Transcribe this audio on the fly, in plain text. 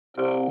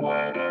The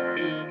weather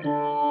in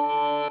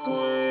Brooklyn.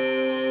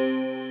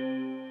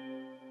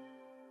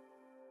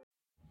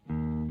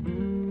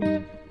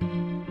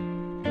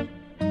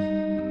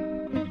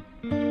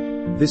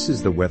 This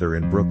is the weather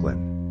in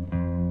Brooklyn.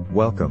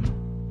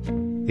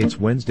 Welcome. It's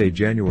Wednesday,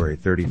 January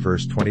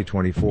 31st,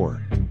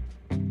 2024.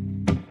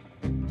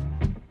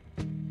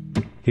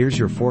 Here's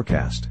your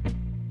forecast.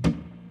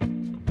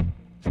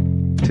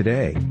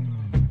 Today,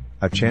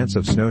 a chance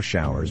of snow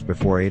showers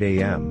before 8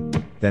 a.m.,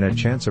 then a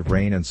chance of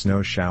rain and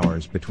snow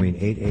showers between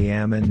 8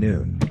 a.m. and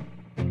noon.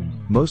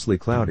 Mostly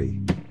cloudy,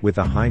 with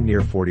a high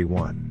near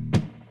 41.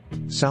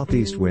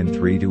 Southeast wind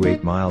 3 to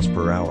 8 miles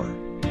per hour.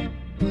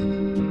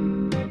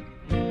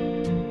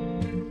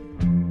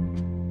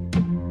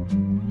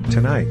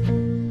 Tonight,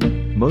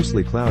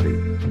 mostly cloudy,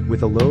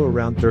 with a low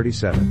around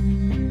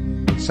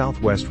 37.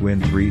 Southwest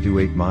wind 3 to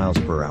 8 miles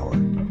per hour.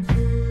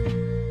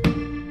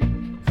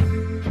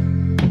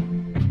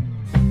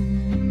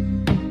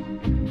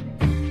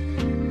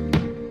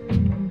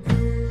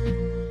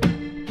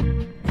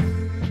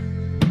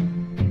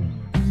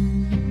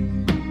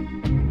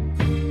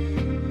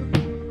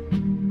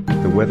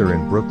 The Weather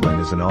in Brooklyn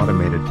is an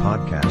automated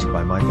podcast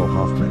by Michael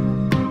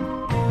Hoffman.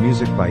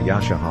 Music by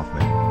Yasha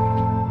Hoffman.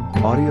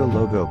 Audio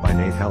logo by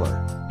Nate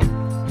Heller.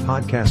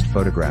 Podcast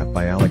photograph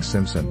by Alex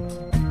Simpson.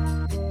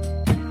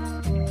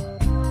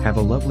 Have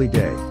a lovely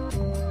day.